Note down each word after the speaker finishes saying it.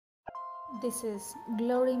This is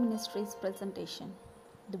Glory Ministries presentation,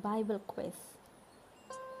 the Bible quiz.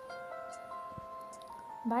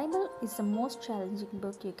 Bible is the most challenging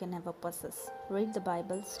book you can ever possess. Read the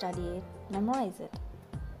Bible, study it, memorize it.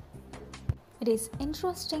 It is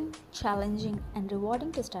interesting, challenging, and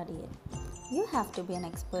rewarding to study it. You have to be an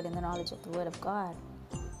expert in the knowledge of the Word of God.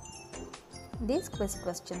 These quiz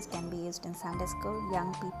questions can be used in Sunday school,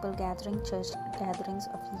 young people gathering, church gatherings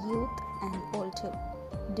of youth, and old too.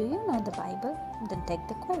 Do you know the Bible? Then take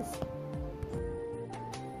the quiz.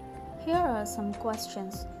 Here are some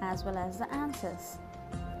questions as well as the answers.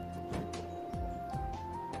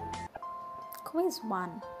 Quiz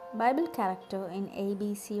 1. Bible character in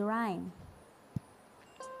ABC rhyme.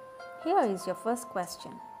 Here is your first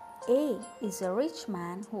question. A is a rich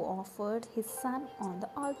man who offered his son on the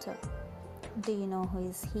altar. Do you know who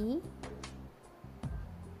is he?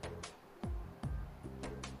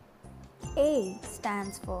 A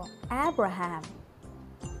stands for Abraham.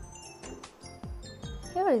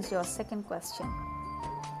 Here is your second question.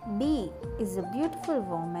 B is a beautiful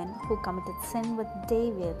woman who committed sin with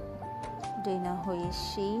David. Do you know who is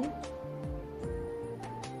she?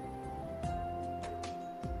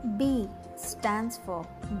 B stands for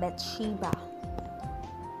Bathsheba.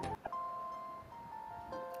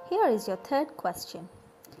 Here is your third question.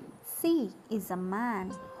 C is a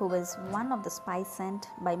man who was one of the spies sent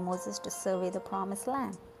by Moses to survey the promised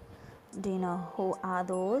land. Do you know who are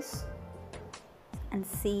those? And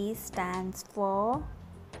C stands for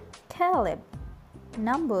Caleb.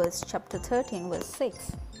 Numbers chapter 13 verse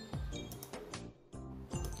 6.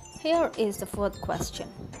 Here is the fourth question.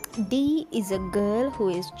 D is a girl who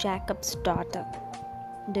is Jacob's daughter.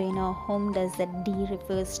 Do you know whom does that D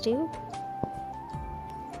refers to?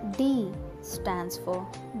 D stands for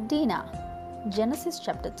Dinah. Genesis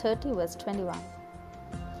chapter 30 verse 21.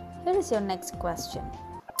 Here is your next question.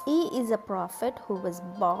 E is a prophet who was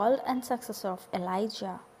bald and successor of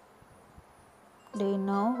Elijah. Do you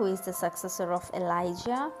know who is the successor of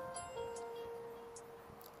Elijah?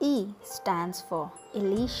 E stands for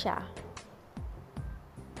Elisha.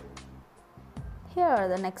 Here are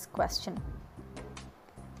the next question.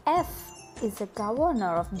 F is a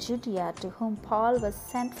governor of Judea to whom Paul was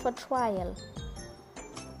sent for trial.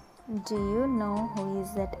 Do you know who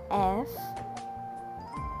is that F?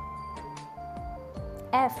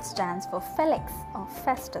 F stands for Felix or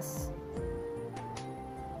Festus.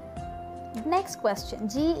 Next question.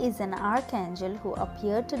 G is an archangel who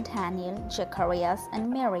appeared to Daniel, Zacharias, and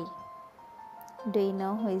Mary. Do you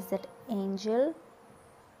know who is that angel?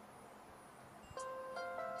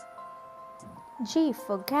 G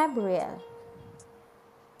for Gabriel.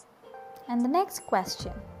 And the next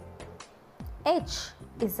question. H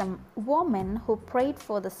is a woman who prayed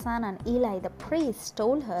for the son, and Eli the priest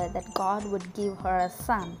told her that God would give her a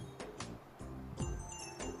son.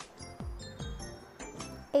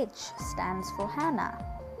 H stands for Hannah.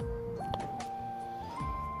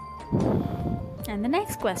 And the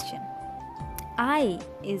next question. I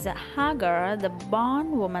is a Hagar, the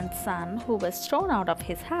bondwoman's son, who was thrown out of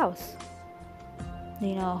his house. Do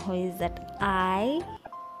you know who is that I?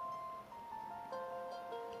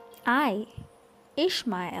 I,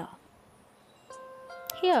 Ishmael.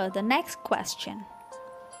 Here, the next question.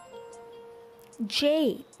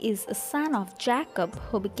 J is a son of Jacob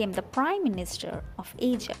who became the prime minister of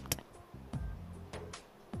Egypt.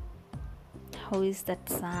 Who is that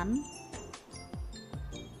son?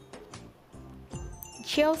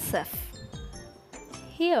 Joseph.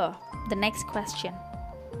 Here, the next question.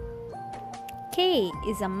 K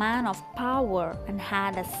is a man of power and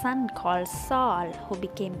had a son called Saul who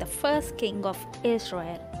became the first king of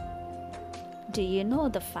Israel. Do you know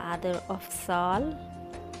the father of Saul?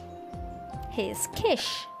 He is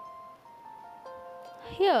Kish.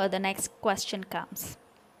 Here the next question comes.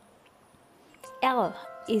 L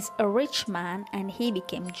is a rich man and he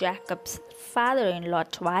became Jacob's father-in-law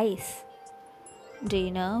twice. Do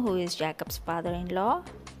you know who is Jacob's father-in-law?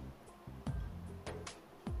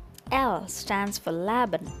 L stands for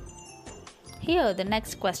Laban. Here the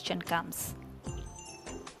next question comes.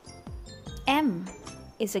 M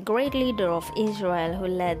is a great leader of Israel who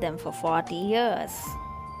led them for 40 years.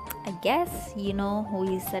 I guess you know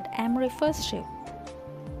who is that M refers to.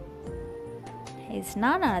 He is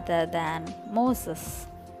none other than Moses.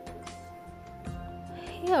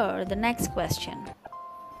 Here the next question.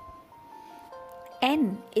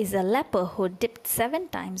 N is a leper who dipped 7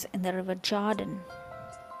 times in the river Jordan.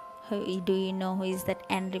 Do you know who is that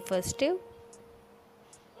N refers to?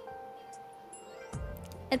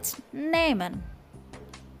 It's Naaman.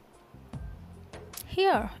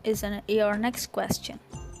 Here is your next question.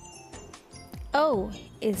 O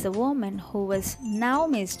is a woman who was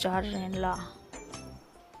Naomi's daughter-in-law.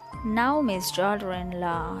 Naomi's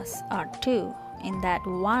daughter-in-laws are two, in that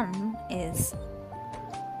one is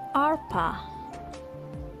Orpah.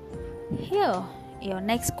 Here, your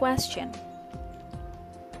next question.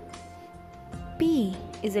 P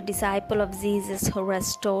is a disciple of Jesus who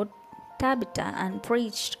restored Tabitha and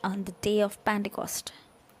preached on the day of Pentecost.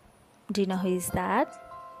 Do you know who is that?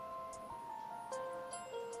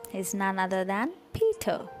 He's none other than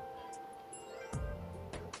Peter.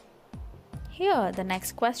 Here, the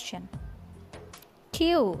next question.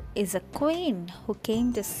 Q is a queen who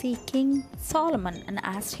came to see King Solomon and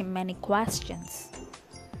asked him many questions.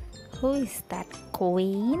 Who is that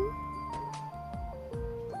queen?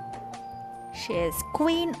 She is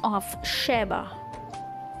Queen of Sheba.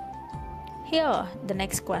 Here, the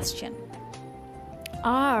next question.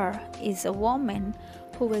 R is a woman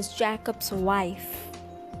who was Jacob's wife.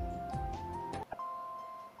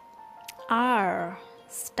 R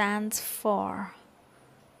stands for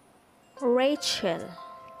Rachel.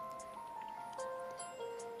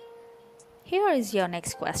 Here is your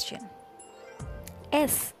next question.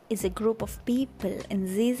 S is a group of people in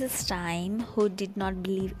Jesus' time who did not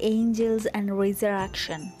believe angels and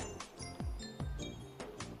resurrection.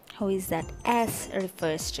 Who is that S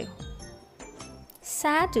refers to?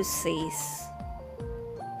 Sadducees.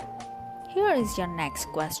 Here is your next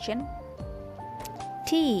question.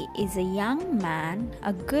 T is a young man,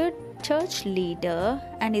 a good church leader,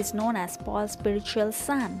 and is known as Paul's spiritual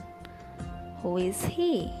son. Who is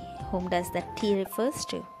he? Whom does that T refers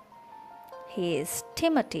to? He is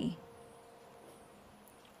Timothy.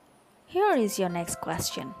 Here is your next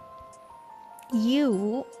question.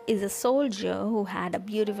 U is a soldier who had a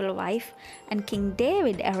beautiful wife, and King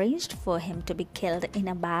David arranged for him to be killed in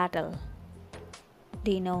a battle.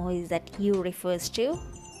 Do you know who is that U refers to?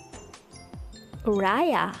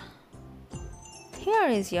 Uriah. Here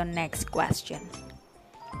is your next question.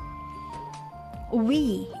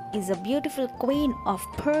 V is a beautiful queen of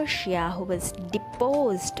Persia who was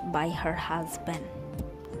deposed by her husband.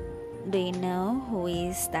 Do you know who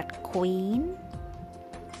is that queen?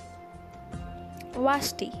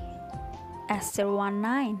 Vashti. Esther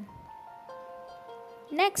 1:9.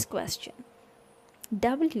 Next question.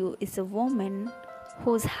 W is a woman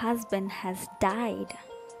whose husband has died.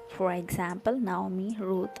 For example, Naomi,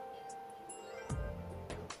 Ruth.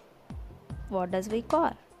 What does we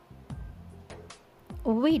call?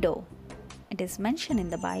 Widow. It is mentioned in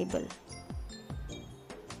the Bible.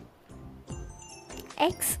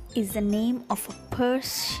 X is the name of a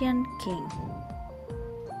Persian king.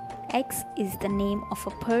 X is the name of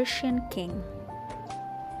a Persian king.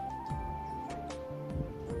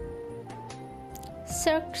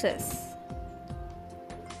 Xerxes.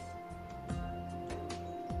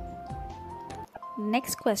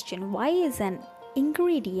 Next question. Why is an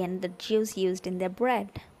ingredient that Jews used in their bread?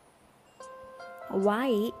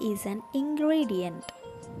 Why is an ingredient?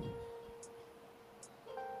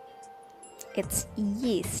 It's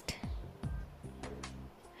yeast.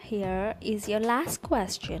 Here is your last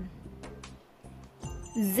question.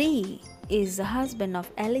 Z is the husband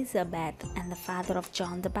of Elizabeth and the father of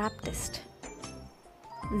John the Baptist.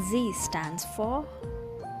 Z stands for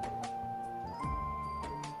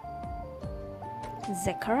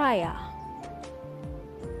Zechariah.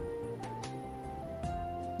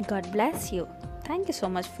 God bless you. Thank you so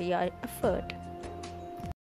much for your effort.